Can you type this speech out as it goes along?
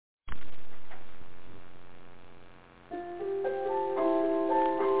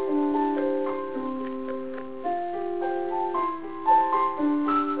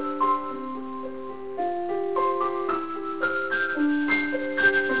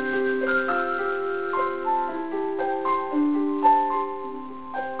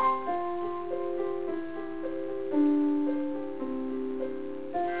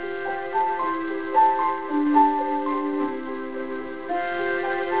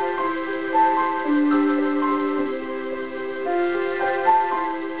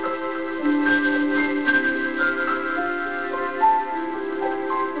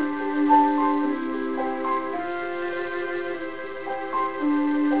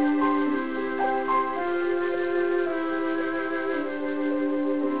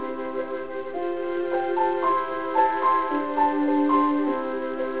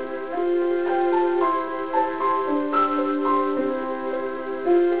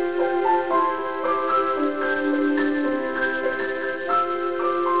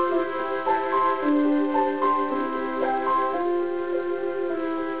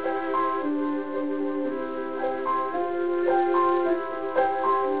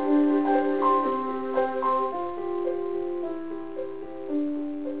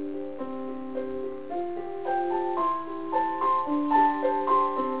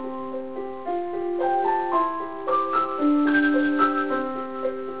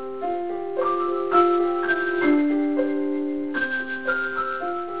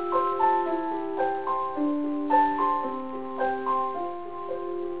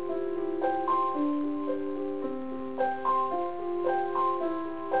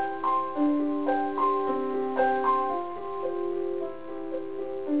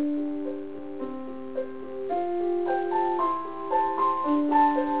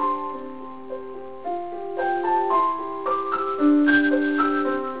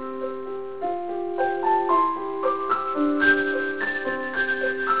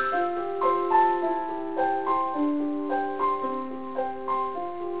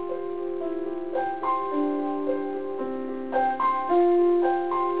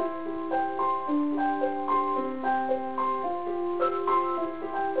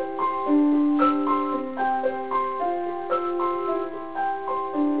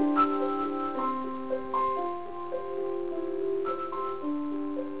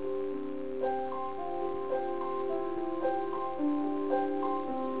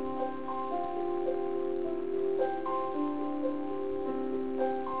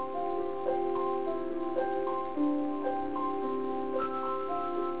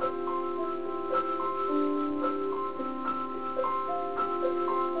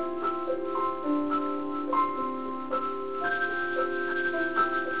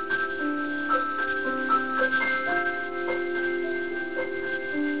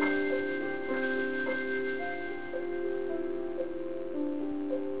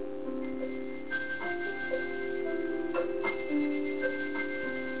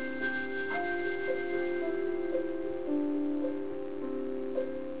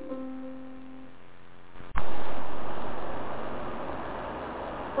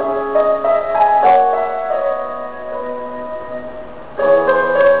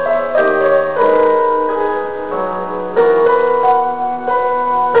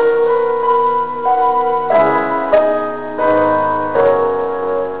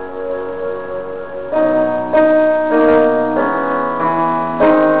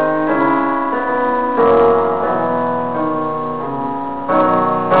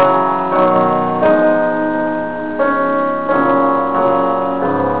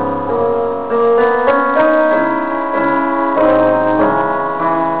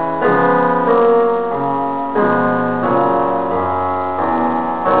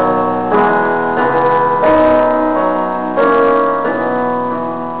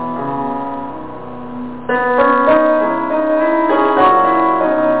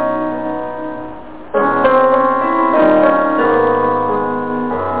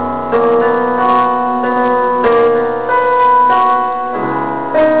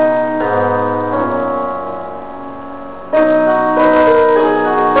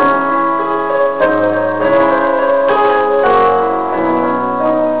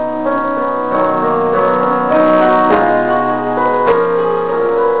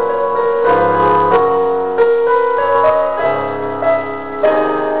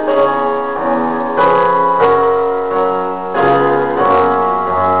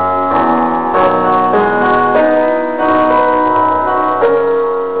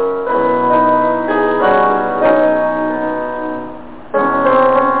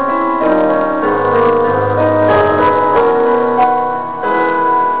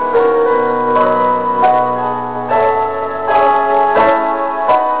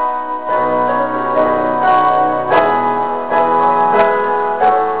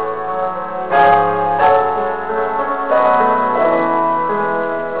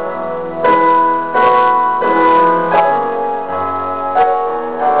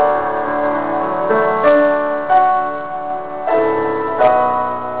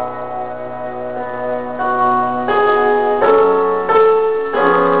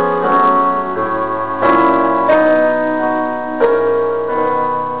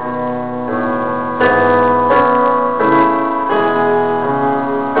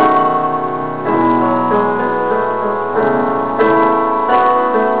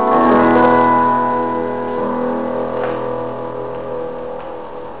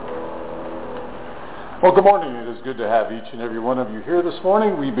Well, good morning. It is good to have each and every one of you here this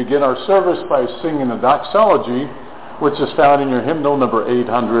morning. We begin our service by singing the doxology, which is found in your hymnal number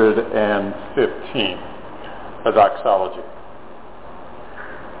 815, the doxology.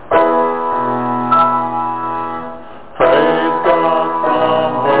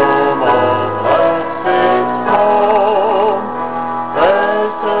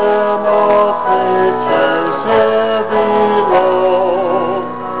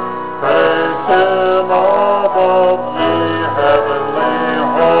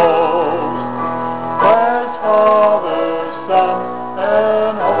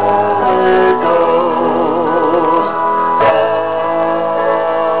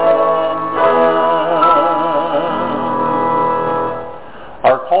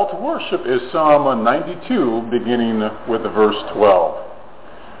 Is Psalm 92, beginning with verse 12.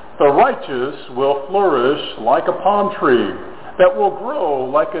 The righteous will flourish like a palm tree that will grow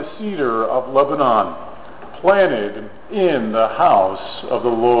like a cedar of Lebanon, planted in the house of the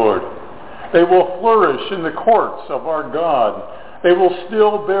Lord. They will flourish in the courts of our God. They will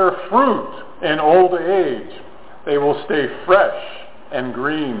still bear fruit in old age. They will stay fresh and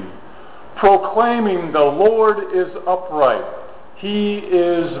green, proclaiming the Lord is upright. He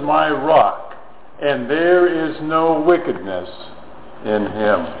is my rock, and there is no wickedness in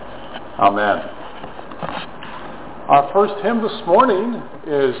him. Amen. Our first hymn this morning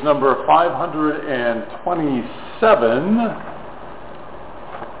is number 527.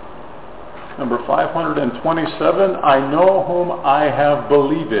 Number 527, I know whom I have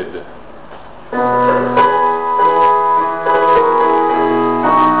believed.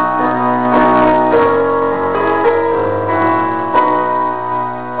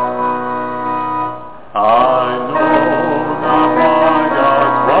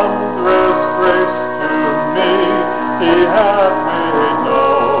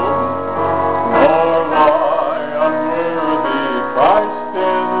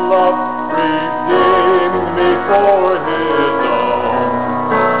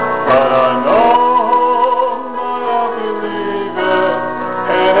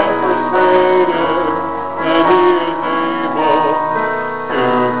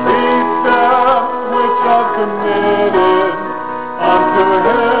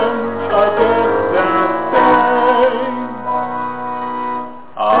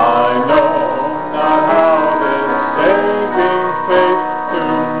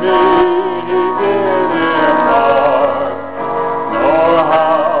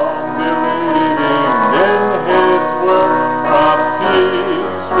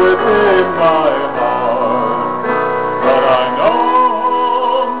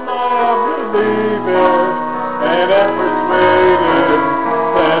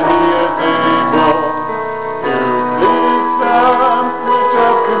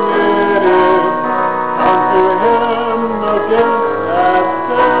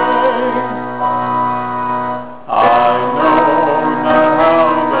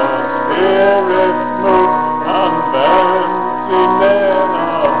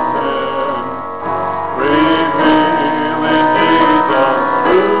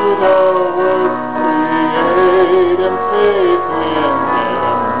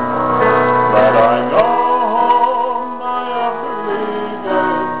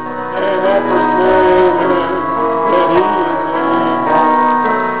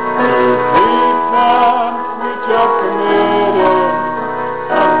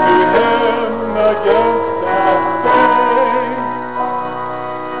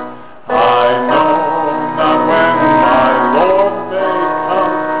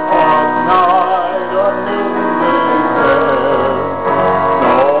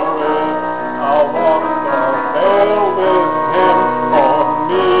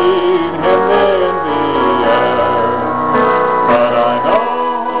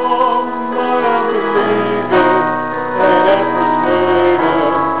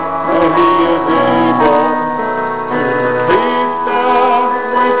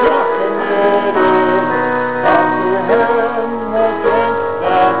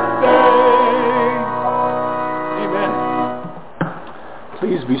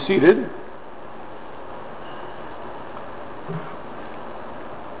 Seated.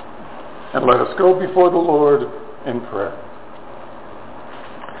 And let us go before the Lord in prayer.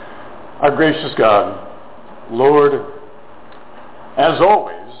 Our gracious God, Lord, as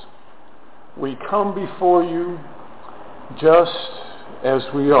always, we come before you just as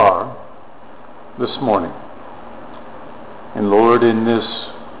we are this morning. And Lord, in this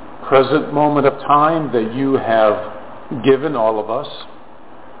present moment of time that you have given all of us,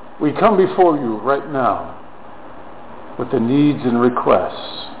 we come before you right now with the needs and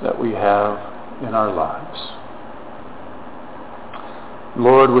requests that we have in our lives.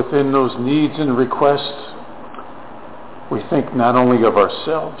 Lord, within those needs and requests, we think not only of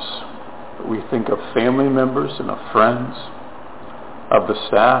ourselves, but we think of family members and of friends, of the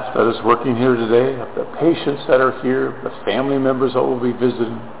staff that is working here today, of the patients that are here, the family members that will be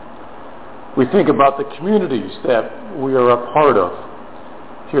visiting. We think about the communities that we are a part of,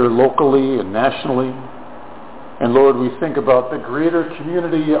 here locally and nationally. And Lord, we think about the greater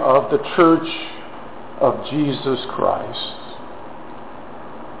community of the Church of Jesus Christ.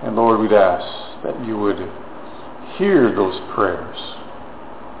 And Lord, we'd ask that you would hear those prayers.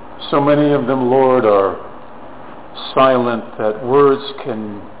 So many of them, Lord, are silent that words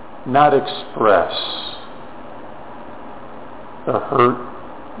can not express the hurt,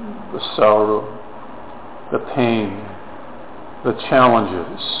 the sorrow, the pain, the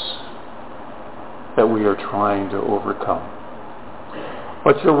challenges that we are trying to overcome.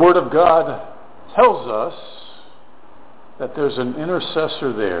 But your Word of God tells us that there's an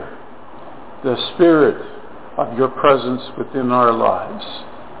intercessor there, the Spirit of your presence within our lives,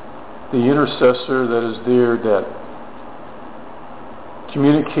 the intercessor that is there that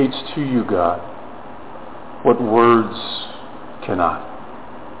communicates to you, God, what words cannot.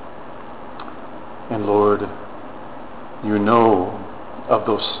 And Lord, you know of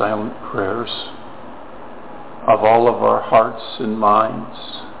those silent prayers of all of our hearts and minds,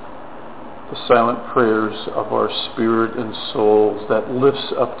 the silent prayers of our spirit and souls that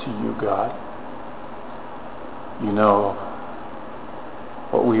lifts up to you, God. You know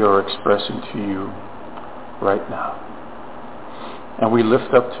what we are expressing to you right now. And we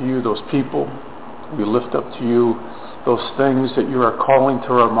lift up to you those people. We lift up to you those things that you are calling to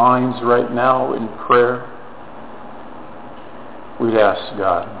our minds right now in prayer. We'd ask,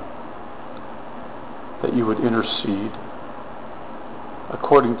 God, that you would intercede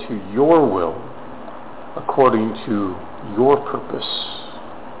according to your will, according to your purpose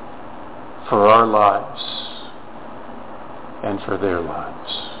for our lives and for their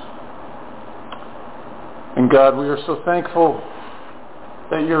lives. And God, we are so thankful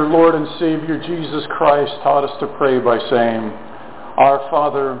that your Lord and Savior Jesus Christ taught us to pray by saying, Our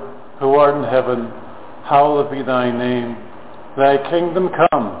Father, who art in heaven, hallowed be thy name. Thy kingdom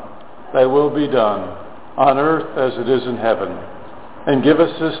come, thy will be done, on earth as it is in heaven. And give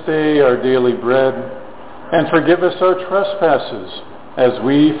us this day our daily bread, and forgive us our trespasses, as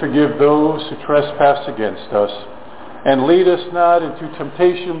we forgive those who trespass against us. And lead us not into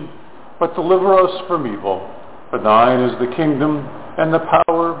temptation, but deliver us from evil. For thine is the kingdom, and the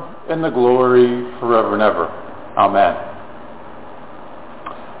power, and the glory, forever and ever. Amen.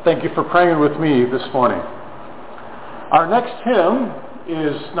 Thank you for praying with me this morning. Our next hymn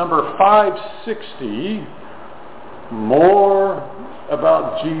is number 560, More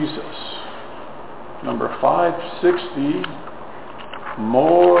About Jesus. Number 560,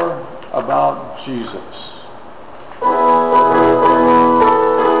 More About Jesus.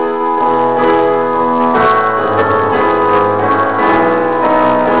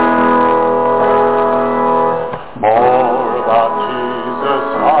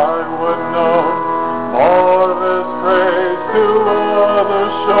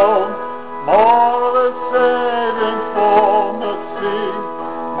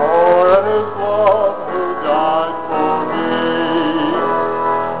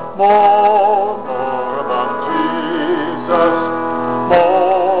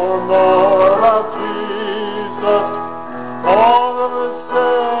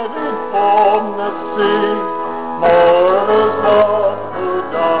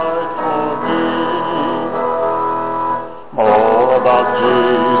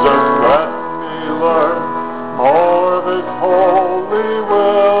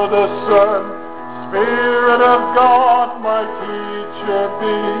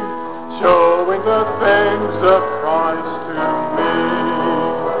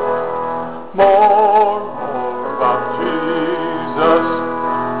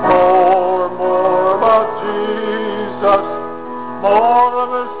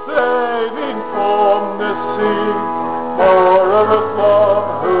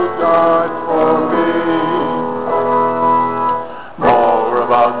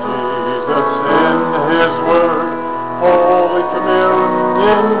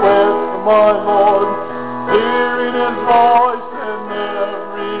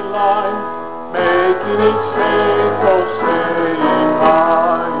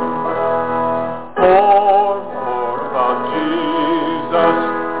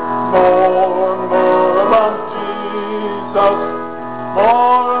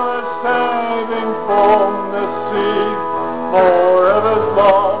 More of his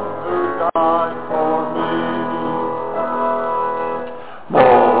love who died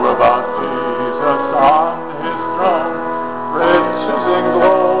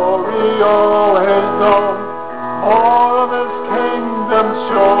all has known. More of his kingdom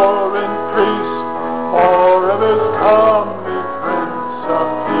sure increase, more of his coming Prince of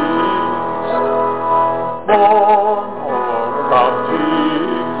Peace. More about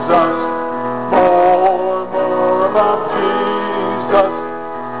Jesus, more about Jesus,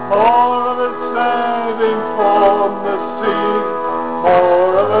 more of his saving from the sea,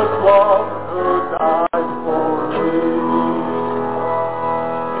 more of his love who died for me.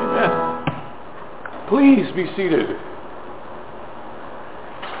 Amen. Please be seated.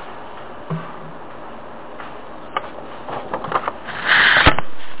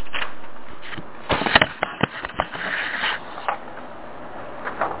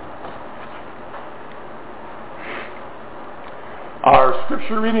 Our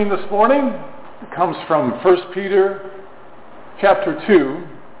scripture reading this morning comes from 1 Peter chapter 2,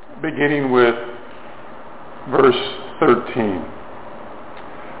 beginning with verse 13.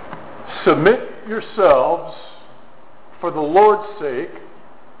 Submit yourselves for the Lord's sake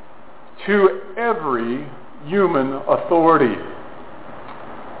to every human authority,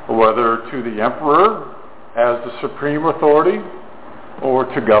 whether to the emperor as the supreme authority or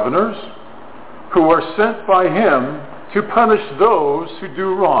to governors who are sent by him to punish those who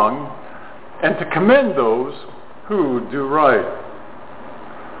do wrong and to commend those who do right.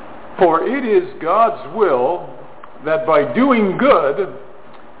 For it is God's will that by doing good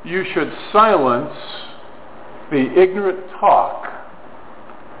you should silence the ignorant talk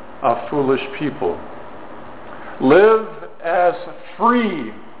of foolish people. Live as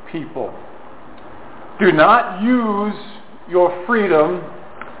free people. Do not use your freedom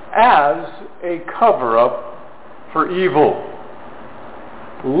as a cover-up for evil.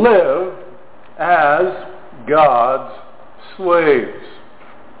 Live as God's slaves.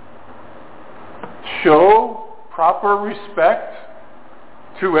 Show proper respect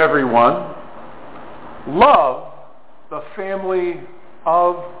to everyone. Love the family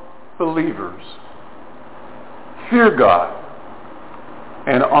of believers. Fear God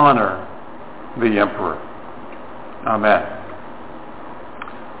and honor the emperor. Amen.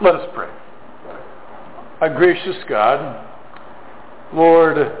 Let us pray. Our gracious God,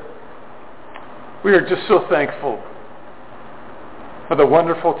 Lord, we are just so thankful for the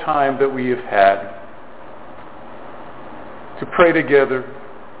wonderful time that we have had to pray together,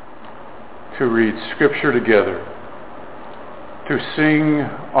 to read Scripture together, to sing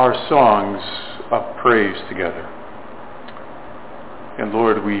our songs of praise together. And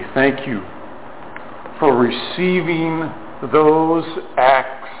Lord, we thank you for receiving those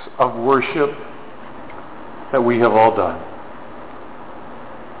acts of worship that we have all done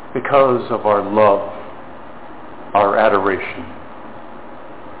because of our love, our adoration,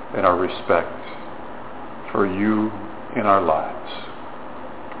 and our respect for you in our lives.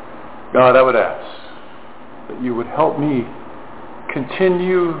 God, I would ask that you would help me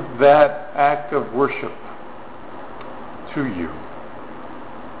continue that act of worship to you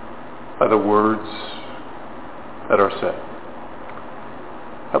by the words that are said.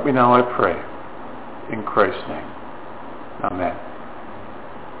 Help me now, I pray, in Christ's name. Amen.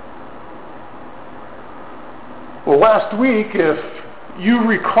 Well, last week, if you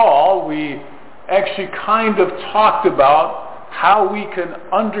recall, we actually kind of talked about how we can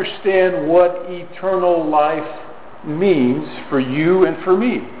understand what eternal life means for you and for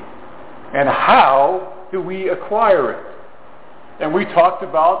me. And how do we acquire it? And we talked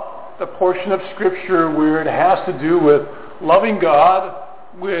about the portion of Scripture where it has to do with loving God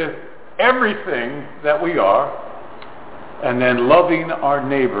with everything that we are, and then loving our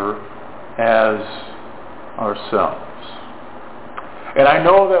neighbor as ourselves. And I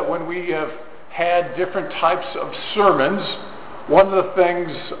know that when we have had different types of sermons, one of the things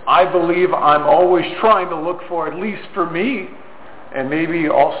I believe I'm always trying to look for, at least for me, and maybe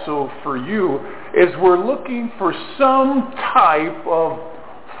also for you, is we're looking for some type of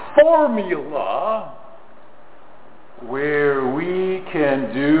formula where we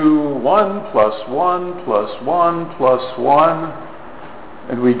can do 1 + 1 + 1 + 1,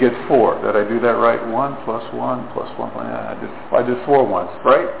 and we get 4. Did I do that right? 1 + 1 + 1. Yeah, I did 4 once,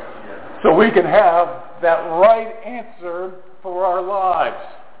 right? Yeah. So we can have that right answer for our lives.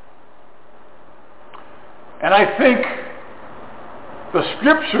 And I think the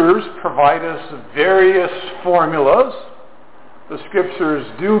Scriptures provide us various formulas. The Scriptures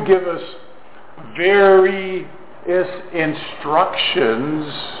do give us various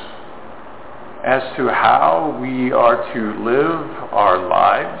instructions as to how we are to live our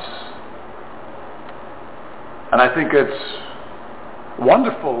lives. And I think it's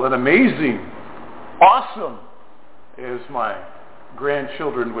wonderful and amazing. Awesome is my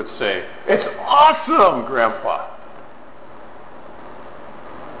grandchildren would say. It's awesome, Grandpa.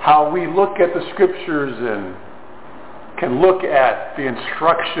 How we look at the scriptures and can look at the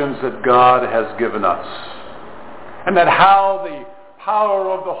instructions that God has given us. And that how the power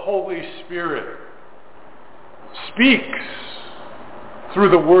of the Holy Spirit speaks through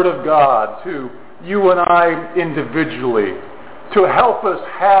the Word of God to you and I individually to help us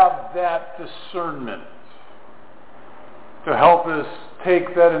have that discernment, to help us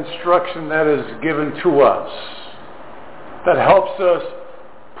take that instruction that is given to us, that helps us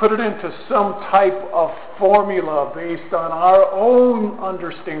put it into some type of formula based on our own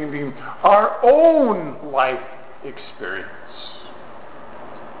understanding, our own life experience.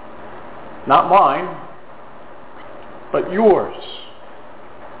 Not mine, but yours.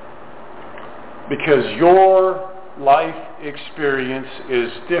 Because your life experience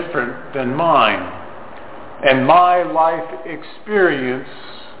is different than mine. And my life experience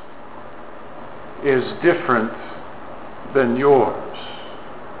is different than yours.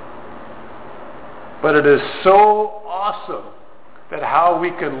 But it is so awesome that how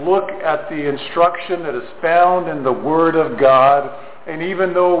we can look at the instruction that is found in the Word of God, and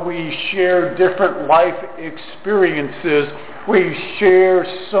even though we share different life experiences, we share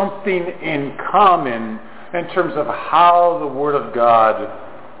something in common in terms of how the Word of God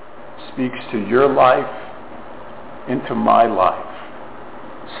speaks to your life, into my life,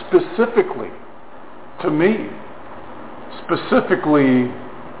 specifically to me, specifically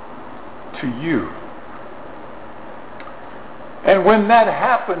to you. And when that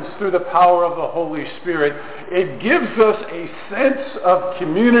happens through the power of the Holy Spirit, it gives us a sense of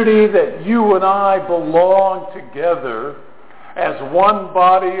community that you and I belong together as one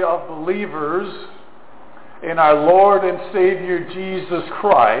body of believers in our Lord and Savior Jesus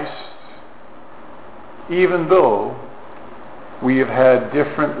Christ, even though we have had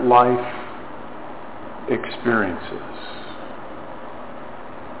different life experiences.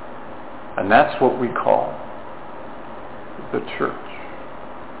 And that's what we call the church.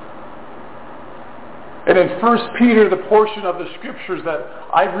 And in 1 Peter, the portion of the scriptures that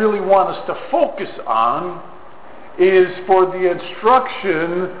I really want us to focus on is for the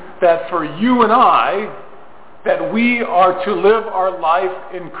instruction that for you and I, that we are to live our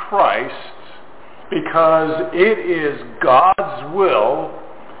life in Christ, because it is God's will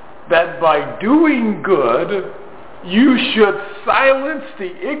that by doing good, you should silence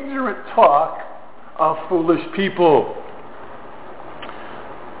the ignorant talk of foolish people.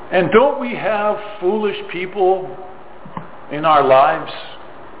 And don't we have foolish people in our lives?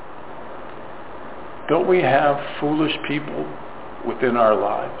 Don't we have foolish people within our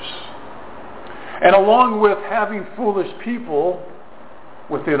lives? And along with having foolish people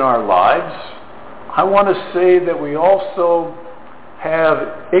within our lives, I want to say that we also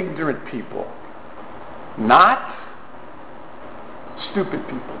have ignorant people. Not stupid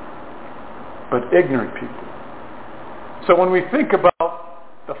people, but ignorant people. So when we think about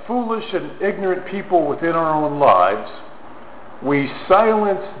the foolish and ignorant people within our own lives, we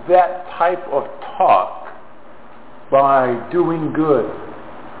silence that type of talk by doing good,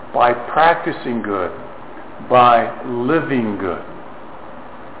 by practicing good, by living good.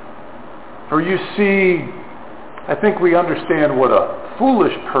 For you see, I think we understand what a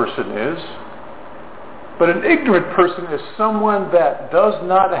foolish person is, but an ignorant person is someone that does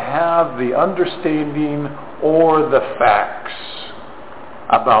not have the understanding or the facts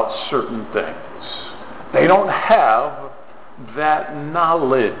about certain things. They don't have that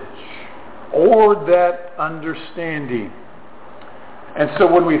knowledge or that understanding. And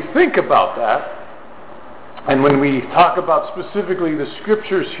so when we think about that, and when we talk about specifically the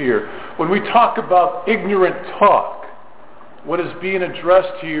scriptures here, when we talk about ignorant talk, what is being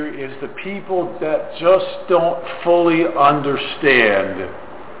addressed here is the people that just don't fully understand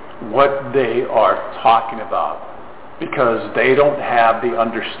what they are talking about, because they don't have the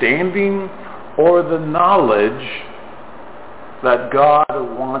understanding or the knowledge that God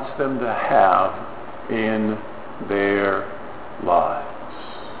wants them to have in their lives.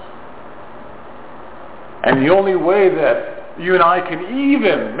 And the only way that you and I can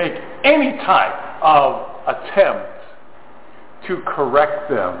even make any type of attempt to correct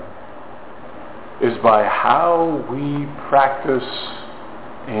them is by how we practice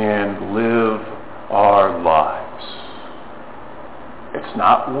and live our lives. It's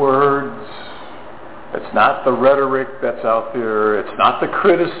not words. It's not the rhetoric that's out there. It's not the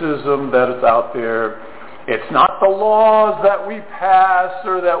criticism that is out there. It's not the laws that we pass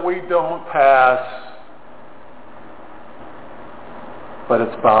or that we don't pass. But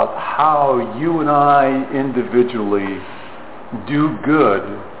it's about how you and I individually do good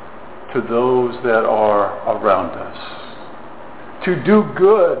to those that are around us, to do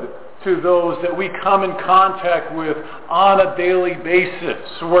good to those that we come in contact with on a daily basis,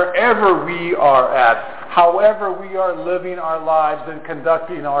 wherever we are at, however we are living our lives and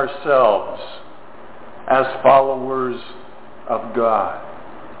conducting ourselves as followers of God.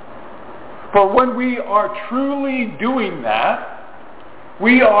 For when we are truly doing that,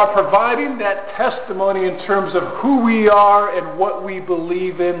 we are providing that testimony in terms of who we are and what we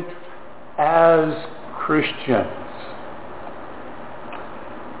believe in as Christians.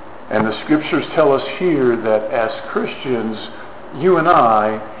 And the scriptures tell us here that as Christians, you and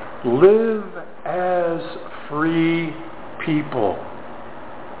I live as free people.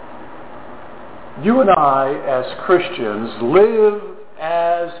 You and I, as Christians, live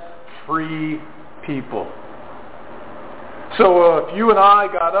as free people. So if you and I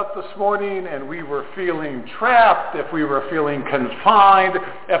got up this morning and we were feeling trapped, if we were feeling confined,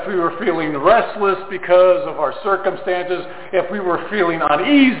 if we were feeling restless because of our circumstances, if we were feeling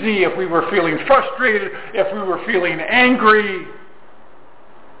uneasy, if we were feeling frustrated, if we were feeling angry,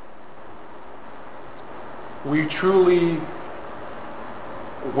 we truly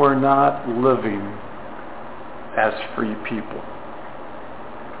were not living as free people.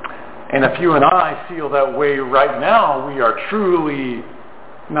 And if you and I feel that way right now, we are truly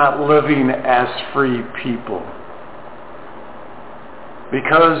not living as free people.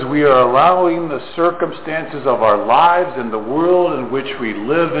 Because we are allowing the circumstances of our lives and the world in which we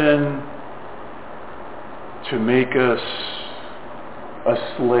live in to make us a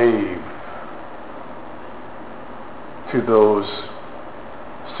slave to those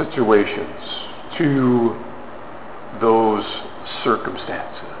situations, to those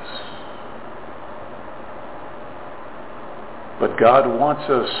circumstances. But God wants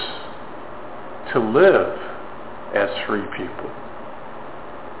us to live as free people.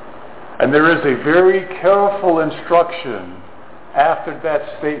 And there is a very careful instruction after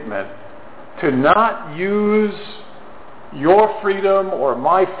that statement to not use your freedom or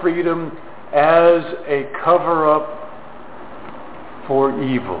my freedom as a cover-up for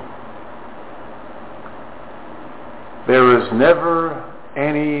evil. There is never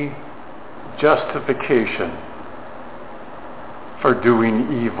any justification for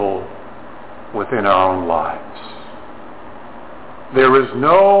doing evil within our own lives. There is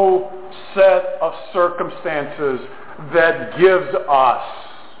no set of circumstances that gives us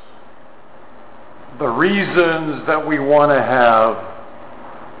the reasons that we want to have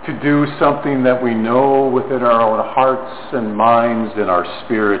to do something that we know within our own hearts and minds and our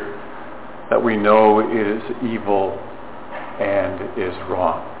spirit that we know it is evil and is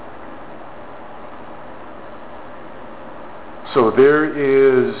wrong. So there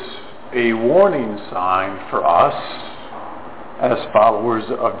is a warning sign for us as followers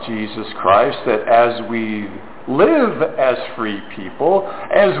of Jesus Christ that as we live as free people,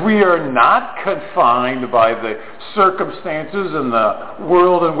 as we are not confined by the circumstances and the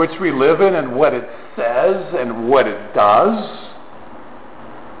world in which we live in and what it says and what it does,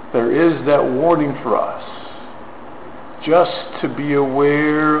 there is that warning for us just to be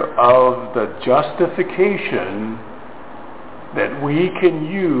aware of the justification that we can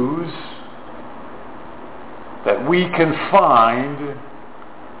use, that we can find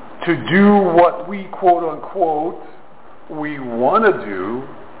to do what we quote unquote we want to do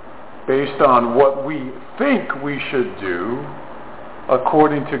based on what we think we should do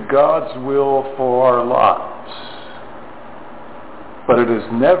according to God's will for our lives. But it is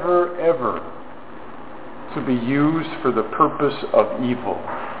never ever to be used for the purpose of evil,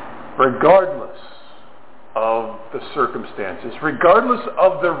 regardless of the circumstances, regardless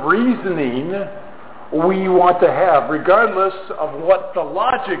of the reasoning we want to have, regardless of what the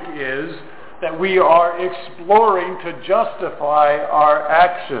logic is that we are exploring to justify our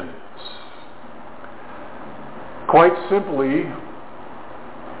actions. Quite simply,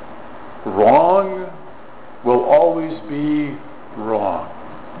 wrong will always be wrong.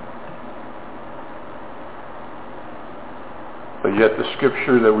 But yet the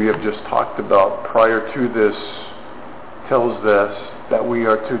scripture that we have just talked about prior to this tells us that we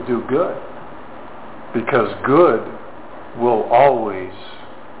are to do good, because good will always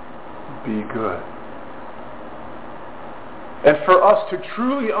be good. And for us to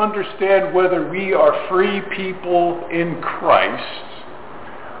truly understand whether we are free people in Christ,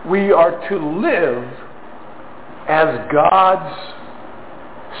 we are to live as God's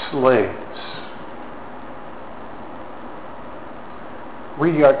slaves.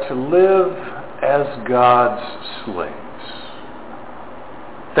 We are to live as God's slaves.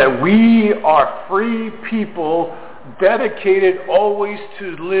 That we are free people dedicated always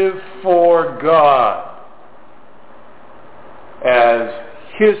to live for God as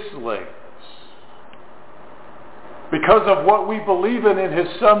His slaves. Because of what we believe in His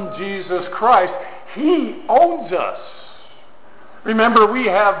Son, Jesus Christ, He owns us. Remember, we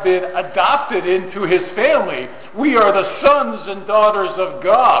have been adopted into His family. We are the sons and daughters of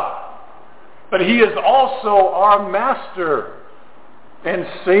God. But He is also our Master and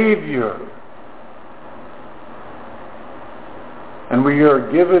Savior. And we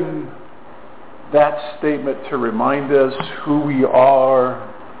are given that statement to remind us who we are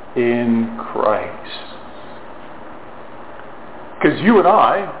in Christ. Because you and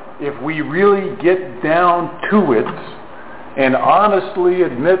I, if we really get down to it and honestly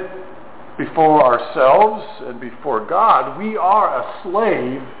admit before ourselves and before God, we are a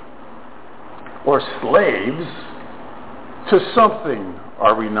slave or slaves to something,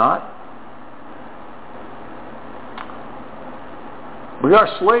 are we not? We are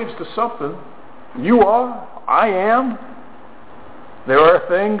slaves to something. You are. I am. There are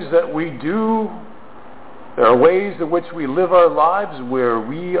things that we do. There are ways in which we live our lives where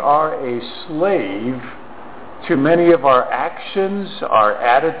we are a slave to many of our actions, our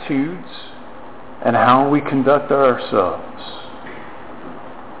attitudes, and how we conduct ourselves.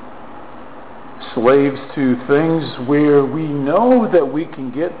 Slaves to things where we know that we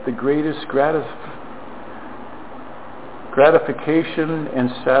can get the greatest gratification and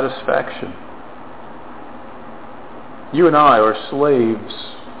satisfaction. You and I are slaves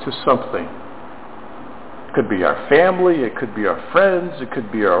to something. It could be our family, it could be our friends, it could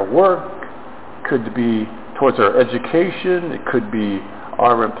be our work, it could be towards our education, it could be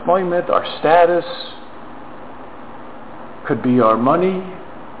our employment, our status, it could be our money,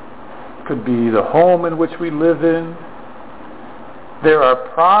 it could be the home in which we live in. There are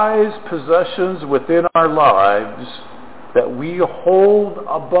prized possessions within our lives that we hold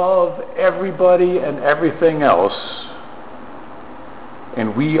above everybody and everything else,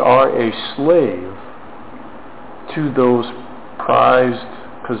 and we are a slave to those prized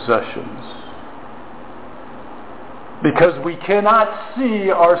possessions. Because we cannot see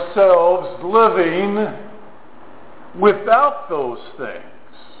ourselves living without those things.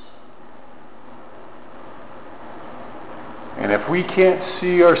 And if we can't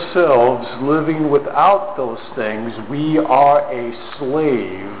see ourselves living without those things, we are a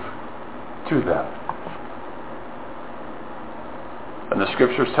slave to them. And the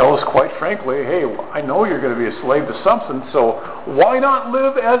Scriptures tell us quite frankly, hey, I know you're going to be a slave to something, so why not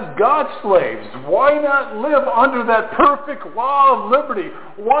live as God's slaves? Why not live under that perfect law of liberty?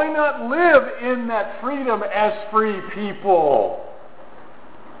 Why not live in that freedom as free people?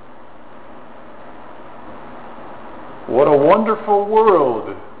 What a wonderful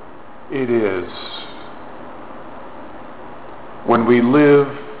world it is when we live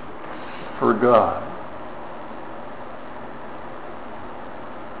for God.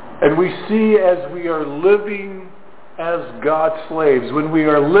 And we see as we are living as God's slaves, when we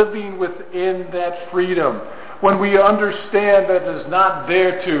are living within that freedom, when we understand that it is not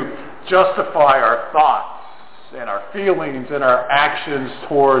there to justify our thoughts and our feelings and our actions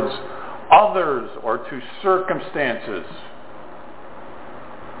towards others or to circumstances,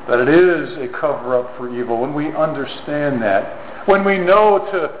 that it is a cover-up for evil. When we understand that, when we know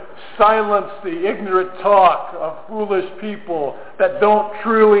to silence the ignorant talk of foolish people that don't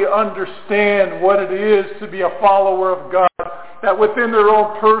truly understand what it is to be a follower of God, that within their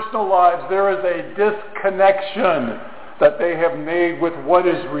own personal lives there is a disconnection that they have made with what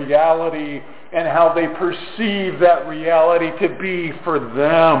is reality and how they perceive that reality to be for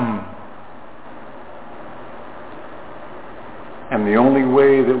them. And the only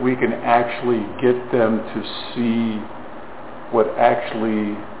way that we can actually get them to see what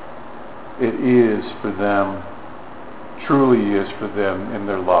actually it is for them, truly is for them in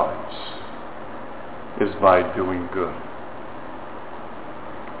their lives, is by doing good.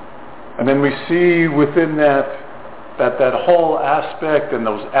 And then we see within that whole aspect and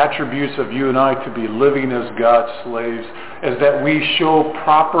those attributes of you and I to be living as God's slaves is that we show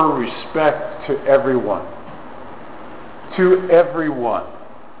proper respect to everyone. To everyone.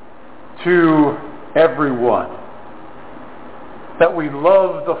 To everyone. That we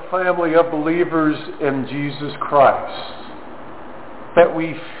love the family of believers in Jesus Christ. That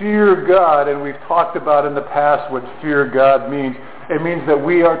we fear God, and we've talked about in the past what fear God means. It means that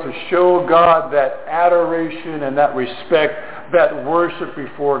we are to show God that adoration and that respect, that worship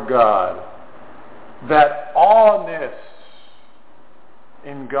before God. That awe-ness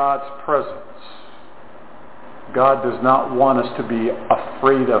in God's presence. God does not want us to be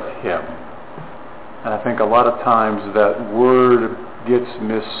afraid of Him. And I think a lot of times that word gets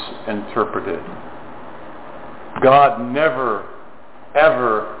misinterpreted. God never,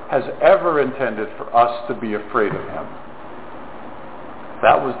 ever, has ever intended for us to be afraid of him. If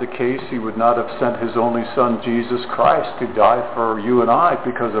that was the case, he would not have sent his only Son, Jesus Christ, to die for you and I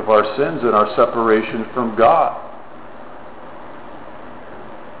because of our sins and our separation from God.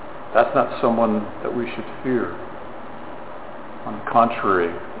 That's not someone that we should fear. On the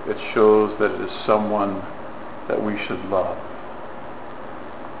contrary, it shows that it is someone that we should love.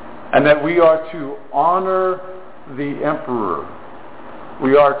 And that we are to honor the emperor.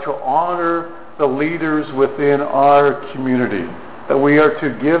 We are to honor the leaders within our community. That we are to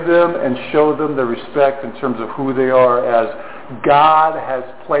give them and show them the respect in terms of who they are, as God has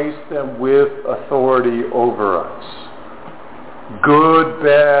placed them with authority over us. Good,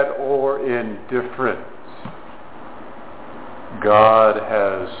 bad, or indifferent. God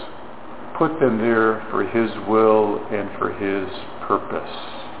has put them there for his will and for his purpose,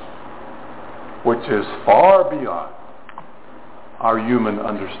 which is far beyond our human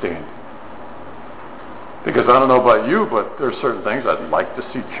understanding. Because I don't know about you, but there are certain things I'd like to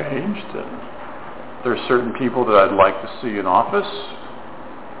see changed, and there are certain people that I'd like to see in office.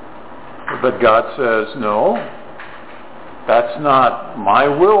 But God says, no, that's not my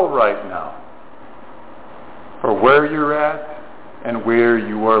will right now for where you're at and where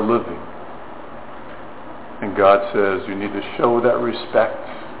you are living. And God says you need to show that respect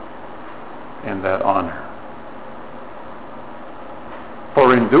and that honor.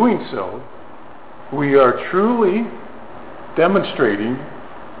 For in doing so, we are truly demonstrating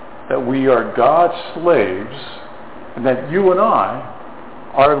that we are God's slaves and that you and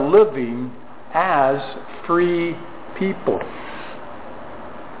I are living as free people.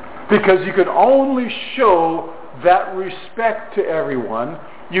 Because you can only show that respect to everyone.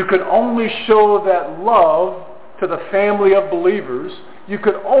 You can only show that love to the family of believers. You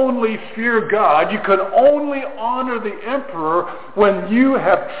can only fear God. You can only honor the emperor when you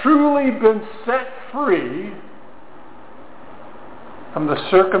have truly been set free from the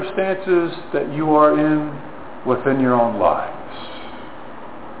circumstances that you are in within your own lives.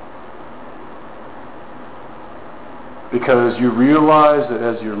 Because you realize that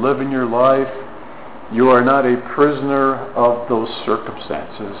as you're living your life, you are not a prisoner of those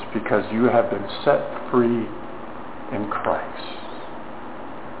circumstances because you have been set free in Christ.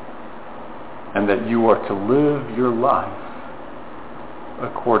 And that you are to live your life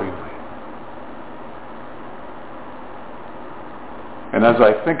accordingly. And as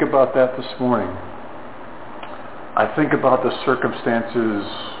I think about that this morning, I think about the circumstances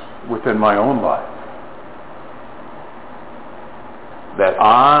within my own life that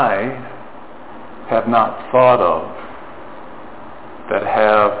I have not thought of, that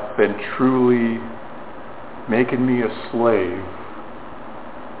have been truly making me a slave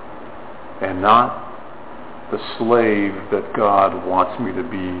and not the slave that God wants me to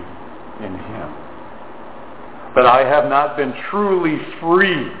be in him. That I have not been truly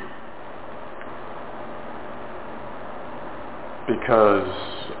free because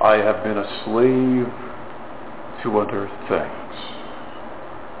I have been a slave to other things.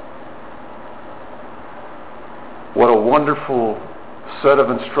 What a wonderful set of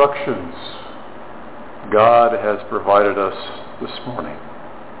instructions God has provided us this morning.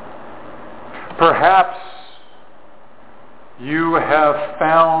 Perhaps you have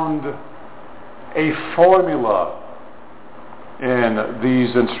found a formula in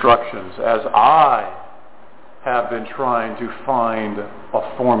these instructions, as I have been trying to find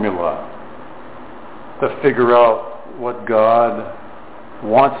a formula to figure out what God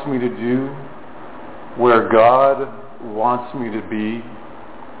wants me to do, where God wants me to be,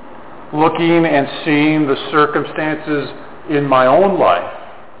 looking and seeing the circumstances in my own life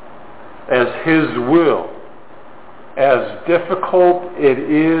as his will, as difficult it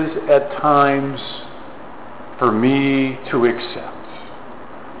is at times for me to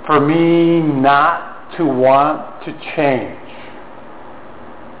accept, for me not to want to change,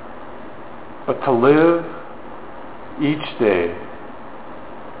 but to live each day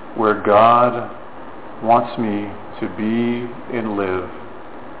where God wants me to be and live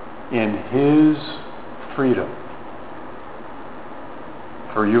in his freedom.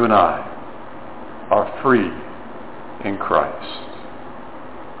 For you and I are free in Christ.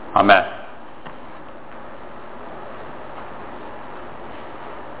 Amen.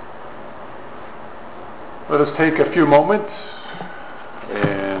 Let us take a few moments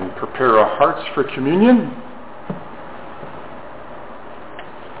and prepare our hearts for communion.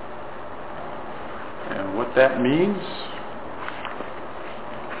 And what that means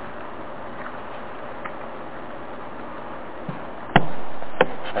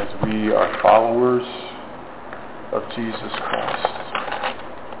as we are followers of Jesus Christ.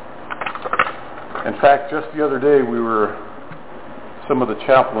 In fact, just the other day, some of the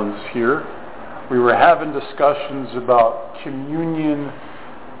chaplains here, we were having discussions about communion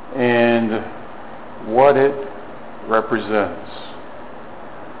and what it represents.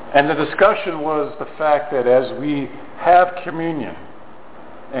 And the discussion was the fact that as we have communion,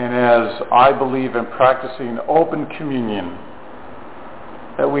 and as I believe in practicing open communion,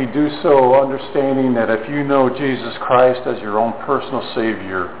 that we do so understanding that if you know Jesus Christ as your own personal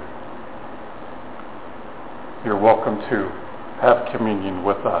Savior, you're welcome to have communion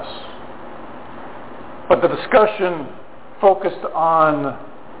with us. But the discussion focused on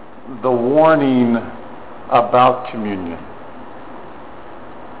the warning about communion.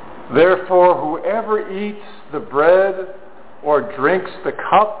 Therefore, whoever eats the bread or drinks the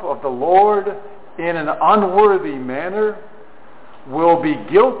cup of the Lord in an unworthy manner will be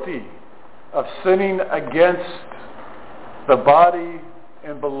guilty of sinning against the body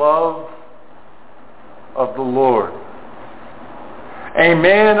and blood of the Lord. A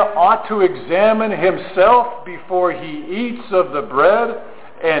man ought to examine himself before he eats of the bread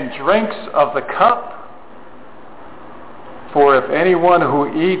and drinks of the cup. For if anyone who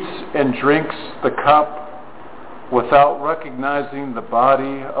eats and drinks the cup without recognizing the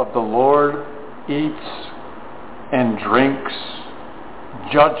body of the Lord eats and drinks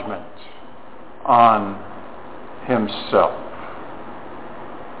judgment on himself.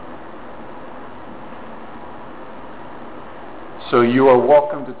 So you are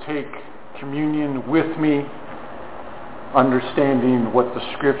welcome to take communion with me, understanding what the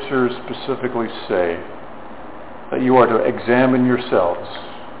Scriptures specifically say, that you are to examine yourselves.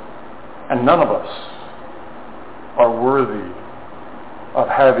 And none of us are worthy of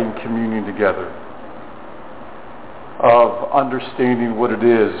having communion together, of understanding what it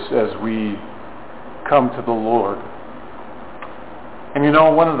is as we come to the Lord. And you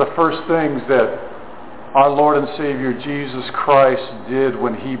know, one of the first things that our Lord and Savior Jesus Christ did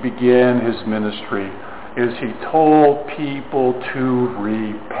when he began his ministry is he told people to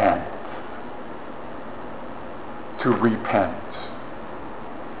repent. To repent.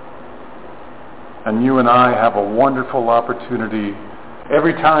 And you and I have a wonderful opportunity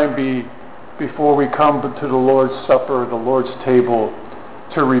every time before we come to the Lord's Supper, the Lord's table,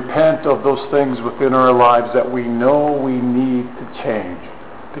 to repent of those things within our lives that we know we need to change.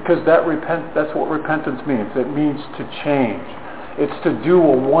 Because that's what repentance means. It means to change. It's to do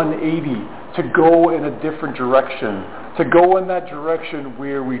a 180, to go in a different direction, to go in that direction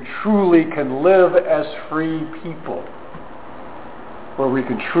where we truly can live as free people, where we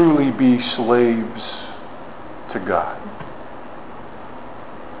can truly be slaves to God.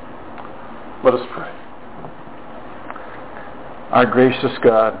 Let us pray. Our gracious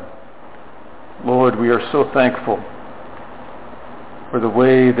God, Lord, we are so thankful for the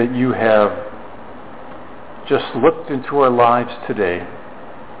way that you have just looked into our lives today,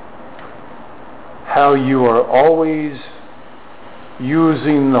 how you are always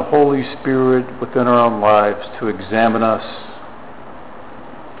using the Holy Spirit within our own lives to examine us,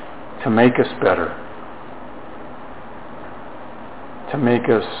 to make us better, to make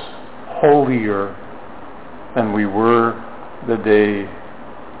us holier than we were the day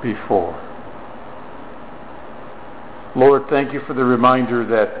before. Lord, thank you for the reminder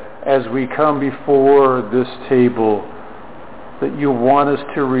that as we come before this table, that you want us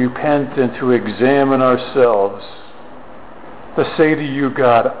to repent and to examine ourselves, to say to you,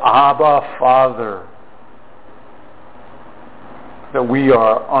 God, Abba, Father, that we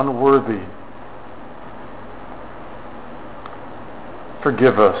are unworthy.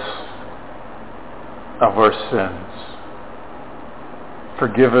 Forgive us of our sins.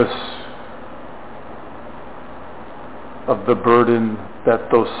 Forgive us of the burden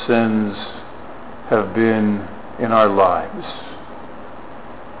that those sins have been in our lives,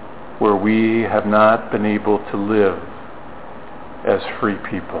 where we have not been able to live as free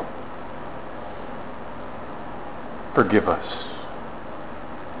people. Forgive us.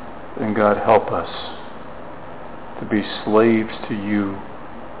 And God, help us to be slaves to you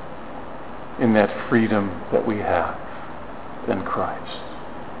in that freedom that we have in Christ.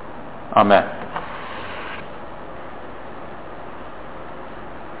 Amen.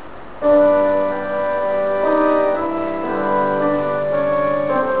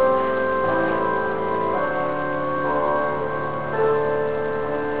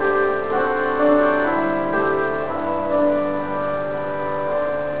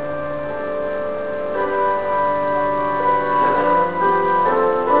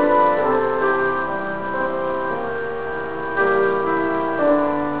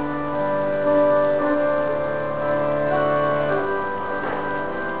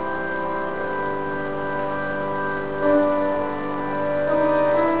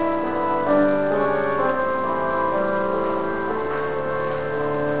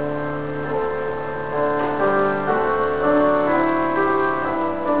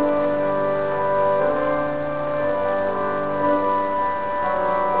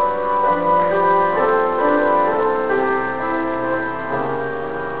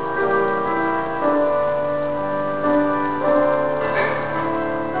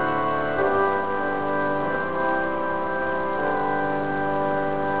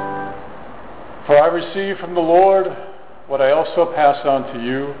 received from the Lord what I also pass on to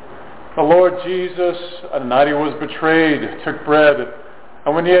you. The Lord Jesus, on the night he was betrayed, took bread,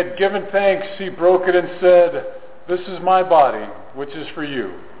 and when he had given thanks, he broke it and said, "This is my body, which is for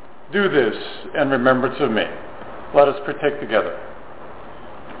you. Do this in remembrance of me." Let us partake together.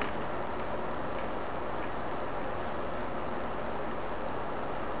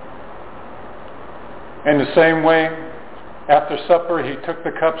 In the same way, after supper, he took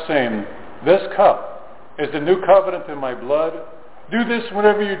the cup, saying, "This cup is the new covenant in my blood. Do this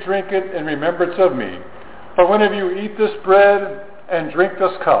whenever you drink it in remembrance of me. For whenever you eat this bread and drink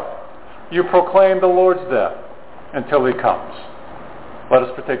this cup, you proclaim the Lord's death until he comes." Let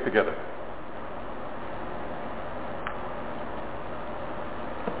us partake together.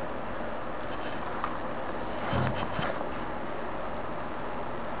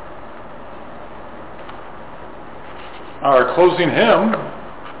 Our closing hymn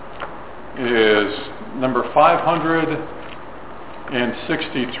is number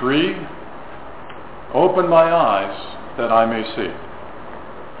 563, "Open My Eyes That I May See."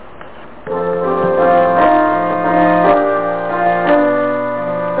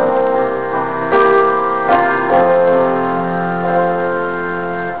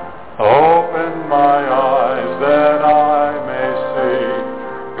 Open my eyes that I may see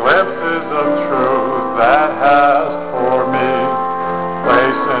glimpses of truth that has for me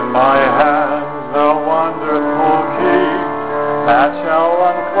place in my hands the wonderful key that shall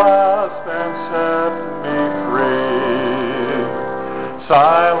unclasp and set me free.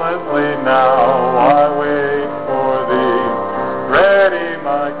 Silently now I wait for thee, ready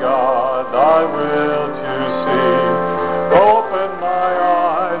my God thy will to see. Open my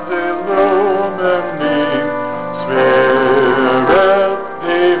eyes, illumine me, Spirit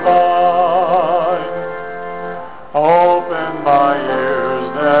divine. Open my ears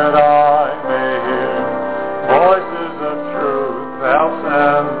that I may hear voices of truth thou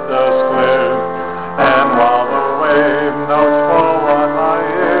sendest clear. And while the wave notes fall on my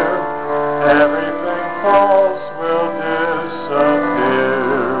ear, everything false will disappear.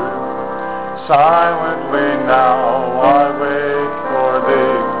 Silently now I wait for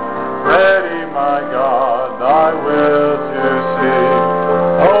thee, ready my God thy will to see.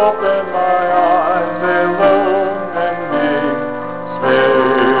 Open my eyes, illumine me,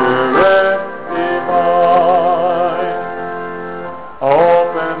 Spirit divine.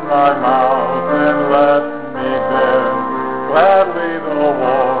 Open my mouth and let me bear gladly the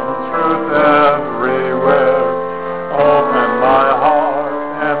warm truth everywhere. Open my heart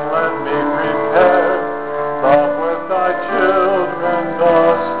and let me prepare love with thy children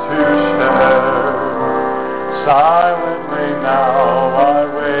thus to share. Silently now I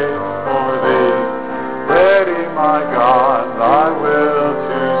wait for thee, ready my God thy will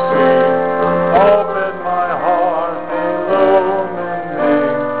to see. Open my heart, illumine me,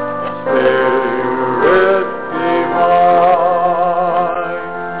 Spirit divine.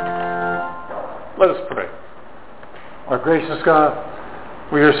 Let us pray. Our gracious God,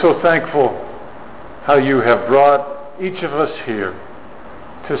 we are so thankful how you have brought each of us here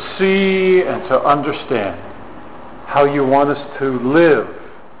to see and to understand how you want us to live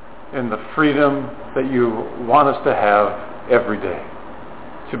in the freedom that you want us to have every day,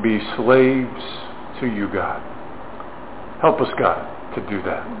 to be slaves to you, God. Help us, God, to do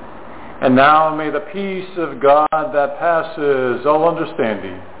that. And now may the peace of God that passes all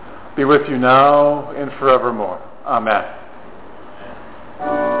understanding be with you now and forevermore. Amen.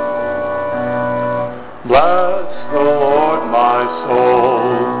 Bless the Lord, my soul.